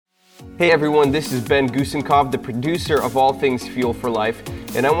Hey everyone, this is Ben Gusenkov, the producer of All Things Fuel for Life,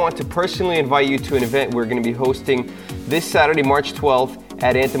 and I want to personally invite you to an event we're going to be hosting this Saturday, March 12th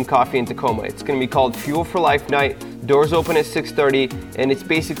at Anthem Coffee in Tacoma. It's going to be called Fuel for Life Night. Doors open at 6:30, and it's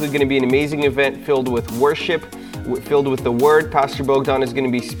basically going to be an amazing event filled with worship, filled with the Word. Pastor Bogdan is going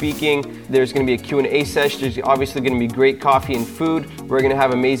to be speaking. There's going to be a Q&A session. There's obviously going to be great coffee and food. We're going to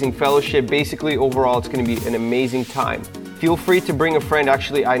have amazing fellowship. Basically, overall, it's going to be an amazing time. Feel free to bring a friend.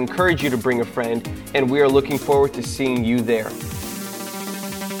 Actually, I encourage you to bring a friend, and we are looking forward to seeing you there.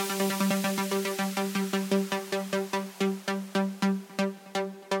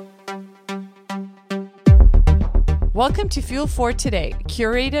 Welcome to Fuel for Today,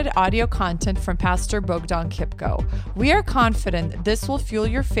 curated audio content from Pastor Bogdan Kipko. We are confident this will fuel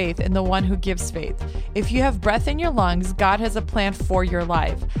your faith in the one who gives faith. If you have breath in your lungs, God has a plan for your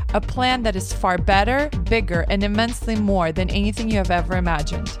life, a plan that is far better, bigger, and immensely more than anything you have ever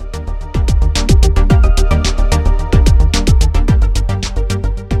imagined.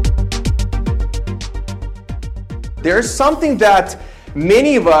 There's something that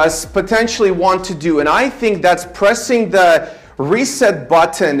many of us potentially want to do, and I think that's pressing the reset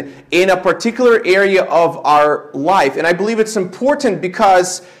button in a particular area of our life. And I believe it's important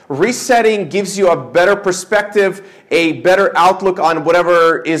because resetting gives you a better perspective, a better outlook on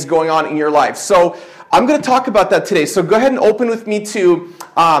whatever is going on in your life. So I'm going to talk about that today. So go ahead and open with me to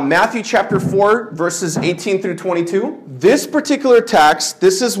Matthew chapter 4, verses 18 through 22. This particular text,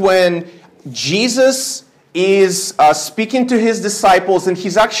 this is when Jesus is speaking to his disciples, and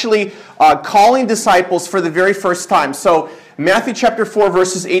he's actually calling disciples for the very first time. So Matthew chapter 4,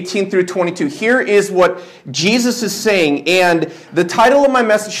 verses 18 through 22. Here is what Jesus is saying, and the title of my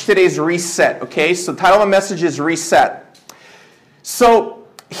message today is Reset, okay? So the title of my message is Reset. So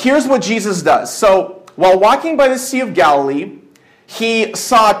here's what Jesus does. So while walking by the Sea of Galilee, he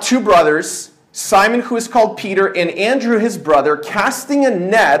saw two brothers, Simon, who is called Peter, and Andrew, his brother, casting a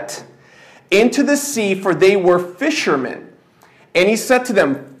net into the sea, for they were fishermen. And he said to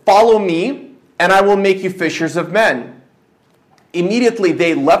them, "Follow me, and I will make you fishers of men." Immediately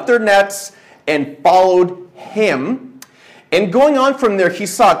they left their nets and followed him. And going on from there, he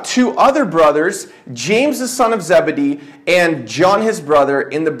saw two other brothers, James the son of Zebedee and John his brother,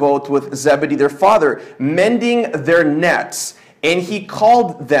 in the boat with Zebedee their father, mending their nets. And he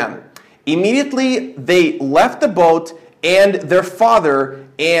called them. Immediately they left the boat and their father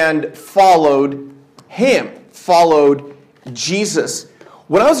and followed him, followed Jesus.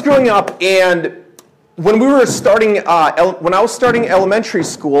 When I was growing up, and when we were starting, when I was starting elementary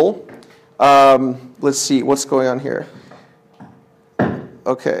school, let's see, what's going on here?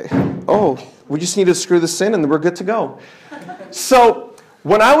 Okay. Oh, we just need to screw this in, and we're good to go. So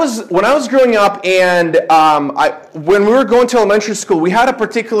when I was growing up, and when we were going to elementary school, we had a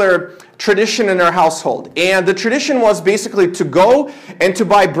particular tradition in our household. And the tradition was basically to go and to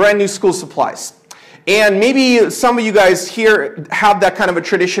buy brand new school supplies. And maybe some of you guys here have that kind of a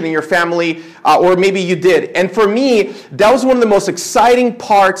tradition in your family, or maybe you did. And for me, that was one of the most exciting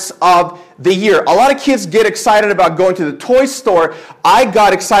parts of the year. A lot of kids get excited about going to the toy store. I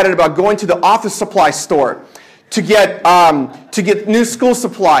got excited about going to the office supply store to get new school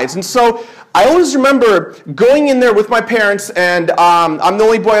supplies. And so I always remember going in there with my parents, and I'm the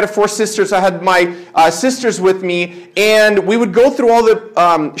only boy out of four sisters. I had my sisters with me, and we would go through all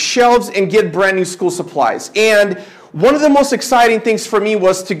the shelves and get brand new school supplies. And one of the most exciting things for me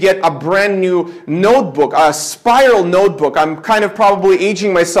was to get a brand new notebook, a spiral notebook. I'm kind of probably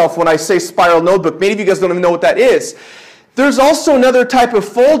aging myself when I say spiral notebook. Many of you guys don't even know what that is. There's also another type of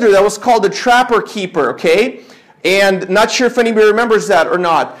folder that was called a Trapper Keeper, okay? And not sure if anybody remembers that or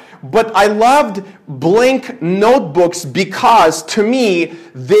not. But I loved blank notebooks because, to me,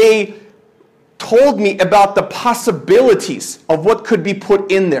 they told me about the possibilities of what could be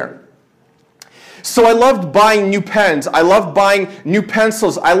put in there. So I loved buying new pens. I loved buying new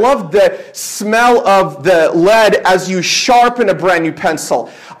pencils. I loved the smell of the lead as you sharpen a brand new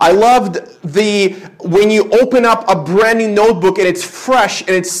pencil. I loved when you open up a brand new notebook and it's fresh and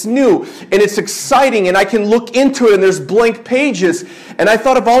it's new and it's exciting and I can look into it and there's blank pages. And I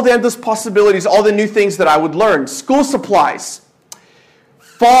thought of all the endless possibilities, all the new things that I would learn. School supplies.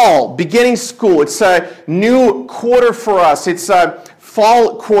 Fall, beginning school. It's a new quarter for us. It's a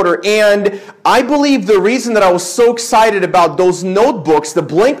fall quarter, and I believe the reason that I was so excited about those notebooks, the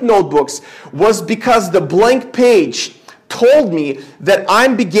blank notebooks, was because the blank page told me that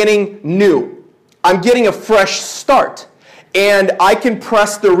I'm beginning new. I'm getting a fresh start, and I can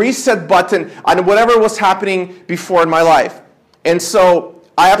press the reset button on whatever was happening before in my life. And so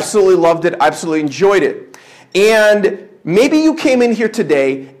I absolutely loved it. I absolutely enjoyed it. And maybe you came in here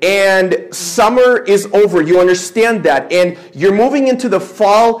today and summer is over. You understand that. And you're moving into the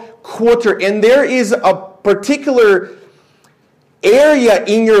fall quarter. And there is a particular area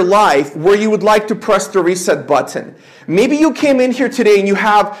in your life where you would like to press the reset button. Maybe you came in here today and you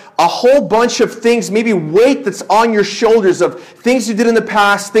have a whole bunch of things, maybe weight that's on your shoulders of things you did in the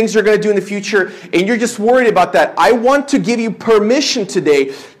past, things you're going to do in the future, and you're just worried about that. I want to give you permission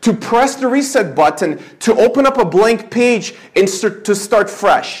today to press the reset button, to open up a blank page and to start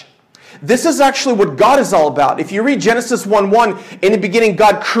fresh. This is actually what God is all about. If you read Genesis 1:1, in the beginning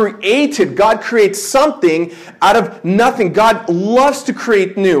God creates something out of nothing. God loves to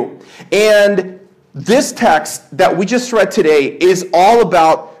create new. And this text that we just read today is all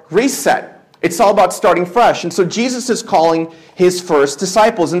about reset. It's all about starting fresh. And so Jesus is calling his first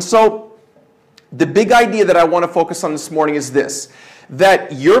disciples. And so the big idea that I want to focus on this morning is this,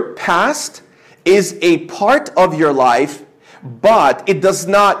 that your past is a part of your life, but it does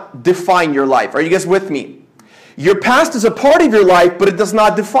not define your life. Are you guys with me? Your past is a part of your life, but it does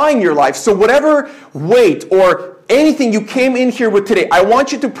not define your life. So whatever weight or anything you came in here with today, I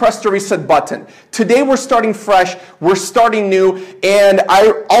want you to press the reset button. Today we're starting fresh, we're starting new, and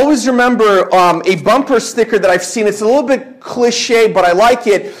I always remember a bumper sticker that I've seen. It's a little bit cliche, but I like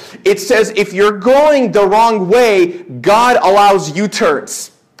it. It says, if you're going the wrong way, God allows U-turns,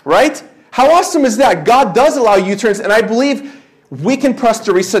 right? How awesome is that? God does allow U-turns, and I believe we can press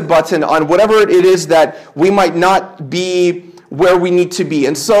the reset button on whatever it is that we might not be where we need to be.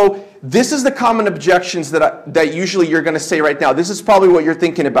 And so this is the common objections that usually you're going to say right now. This is probably what you're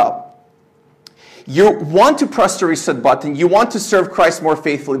thinking about. You want to press the reset button. You want to serve Christ more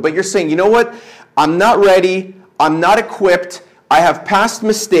faithfully, but you're saying, you know what? I'm not ready. I'm not equipped. I have past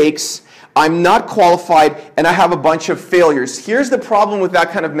mistakes. I'm not qualified, and I have a bunch of failures. Here's the problem with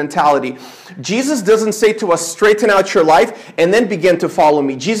that kind of mentality. Jesus doesn't say to us, straighten out your life and then begin to follow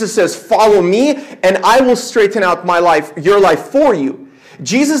me. Jesus says, follow me and I will straighten out my life, your life for you.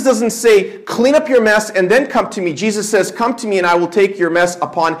 Jesus doesn't say, clean up your mess and then come to me. Jesus says, come to me and I will take your mess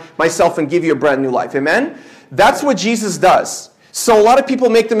upon myself and give you a brand new life. Amen? That's what Jesus does. So a lot of people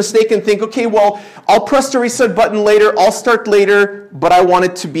make the mistake and think, okay, well, I'll press the reset button later, I'll start later, but I want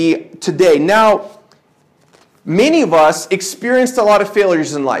it to be today. Now, many of us experienced a lot of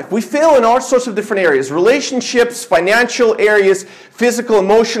failures in life. We fail in all sorts of different areas. Relationships, financial areas, physical,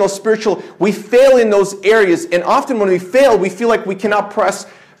 emotional, spiritual. We fail in those areas. And often when we fail, we feel like we cannot press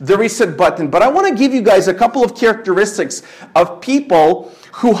the reset button. But I want to give you guys a couple of characteristics of people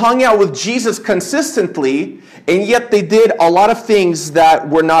who hung out with Jesus consistently, and yet they did a lot of things that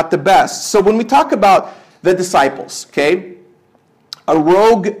were not the best. So when we talk about the disciples, okay, a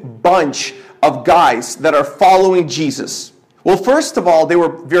rogue bunch of guys that are following Jesus. Well, first of all, they were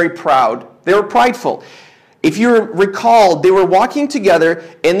very proud. They were prideful. If you recall, they were walking together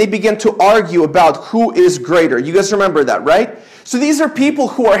and they began to argue about who is greater. You guys remember that, right? So these are people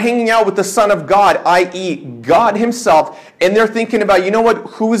who are hanging out with the Son of God, i.e. God himself, and they're thinking about, you know what,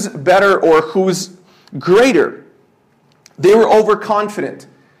 who's better or who's greater. They were overconfident.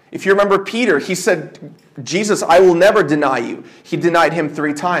 If you remember Peter, he said, Jesus, I will never deny you. He denied him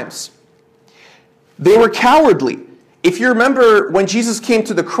 3 times. They were cowardly. If you remember, when Jesus came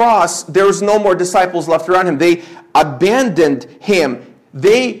to the cross, there was no more disciples left around him. They abandoned him.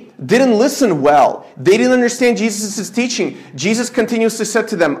 They didn't listen well. They didn't understand Jesus' teaching. Jesus continuously said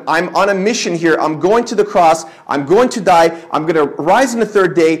to them, I'm on a mission here. I'm going to the cross. I'm going to die. I'm going to rise on the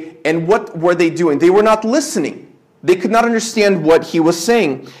 3rd day. And what were they doing? They were not listening. They could not understand what he was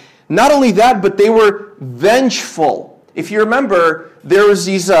saying. Not only that, but they were vengeful. If you remember, there was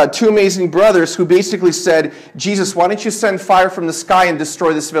these 2 amazing brothers who basically said, Jesus, why don't you send fire from the sky and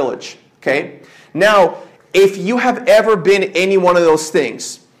destroy this village? Okay? Now, if you have ever been any one of those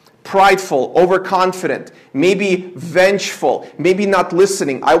things, prideful, overconfident, maybe vengeful, maybe not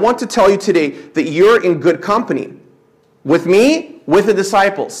listening, I want to tell you today that you're in good company. With me, with the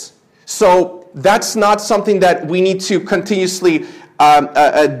disciples. So that's not something that we need to continuously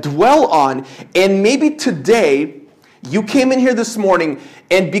dwell on. And maybe today, you came in here this morning,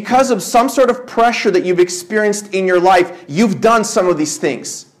 and because of some sort of pressure that you've experienced in your life, you've done some of these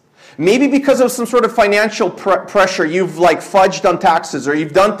things. Maybe because of some sort of financial pressure, you've fudged on taxes, or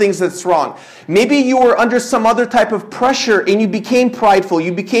you've done things that's wrong. Maybe you were under some other type of pressure and you became prideful,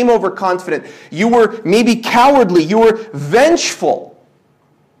 you became overconfident, you were maybe cowardly, you were vengeful.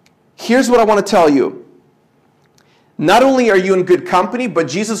 Here's what I want to tell you. Not only are you in good company, but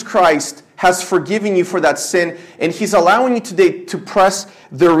Jesus Christ has forgiven you for that sin, and he's allowing you today to press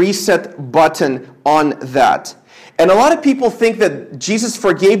the reset button on that. And a lot of people think that Jesus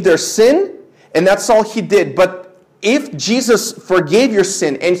forgave their sin, and that's all he did. But if Jesus forgave your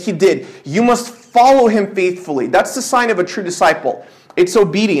sin, and he did, you must follow him faithfully. That's the sign of a true disciple. It's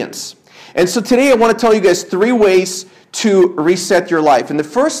obedience. And so today I want to tell you guys 3 ways to reset your life. And the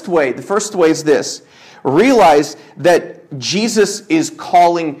first way is this. Realize that Jesus is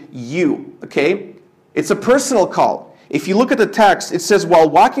calling you, okay? It's a personal call. If you look at the text, it says, while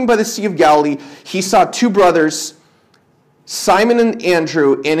walking by the Sea of Galilee, he saw 2 brothers, Simon and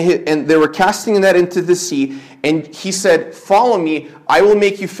Andrew, and they were casting a net into the sea, and he said, follow me, I will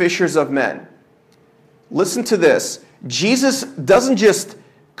make you fishers of men. Listen to this. Jesus doesn't just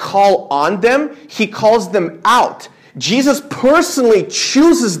call on them, he calls them out. Jesus personally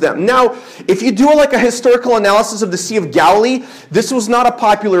chooses them. Now, if you do like a historical analysis of the Sea of Galilee, this was not a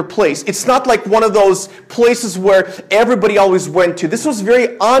popular place. It's not like one of those places where everybody always went to. This was a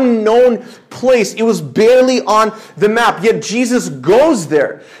very unknown place. It was barely on the map, yet Jesus goes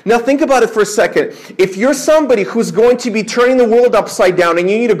there. Now, think about it for a second. If you're somebody who's going to be turning the world upside down and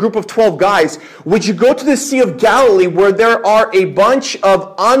you need a group of 12 guys, would you go to the Sea of Galilee where there are a bunch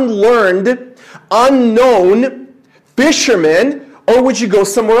of unlearned, unknown fishermen, or would you go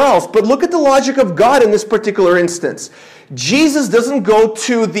somewhere else? But look at the logic of God in this particular instance. Jesus doesn't go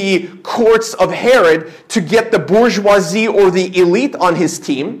to the courts of Herod to get the bourgeoisie or the elite on his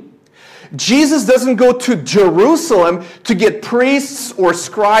team. Jesus doesn't go to Jerusalem to get priests or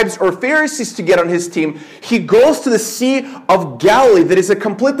scribes or Pharisees to get on his team. He goes to the Sea of Galilee that is a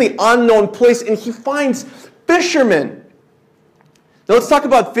completely unknown place, and he finds fishermen. Now let's talk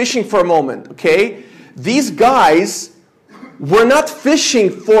about fishing for a moment, okay? These guys were not fishing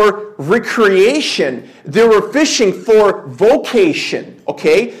for recreation. They were fishing for vocation,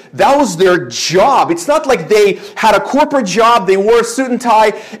 okay? That was their job. It's not like they had a corporate job, they wore a suit and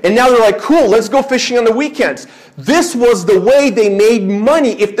tie, and now they're like, cool, let's go fishing on the weekends. This was the way they made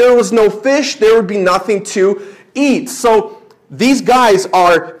money. If there was no fish, there would be nothing to eat. So these guys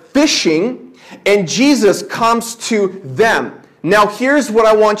are fishing, and Jesus comes to them. Now, here's what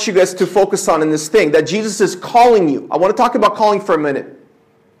I want you guys to focus on in this thing, that Jesus is calling you. I want to talk about calling for a minute.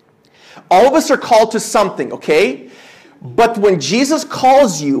 All of us are called to something, okay? But when Jesus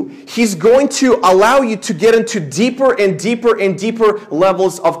calls you, he's going to allow you to get into deeper and deeper and deeper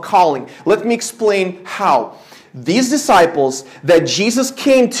levels of calling. Let me explain how. These disciples that Jesus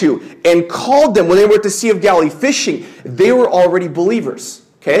came to and called them when they were at the Sea of Galilee fishing, they were already believers,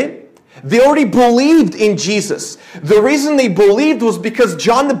 okay? They already believed in Jesus. The reason they believed was because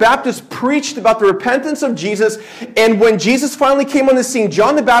John the Baptist preached about the repentance of Jesus. And when Jesus finally came on the scene,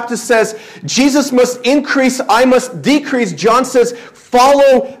 John the Baptist says, Jesus must increase, I must decrease. John says,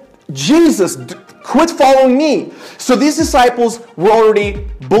 follow Jesus. Quit following me. So these disciples were already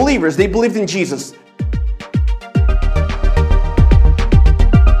believers. They believed in Jesus.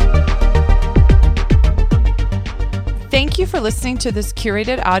 Thank you for listening to this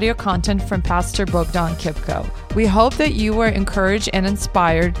curated audio content from Pastor Bogdan Kipko. We hope that you were encouraged and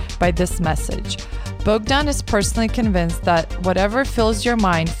inspired by this message. Bogdan is personally convinced that whatever fills your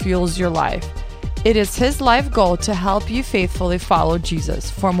mind fuels your life. It is his life goal to help you faithfully follow Jesus.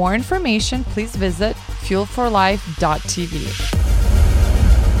 For more information, please visit fuelforlife.tv.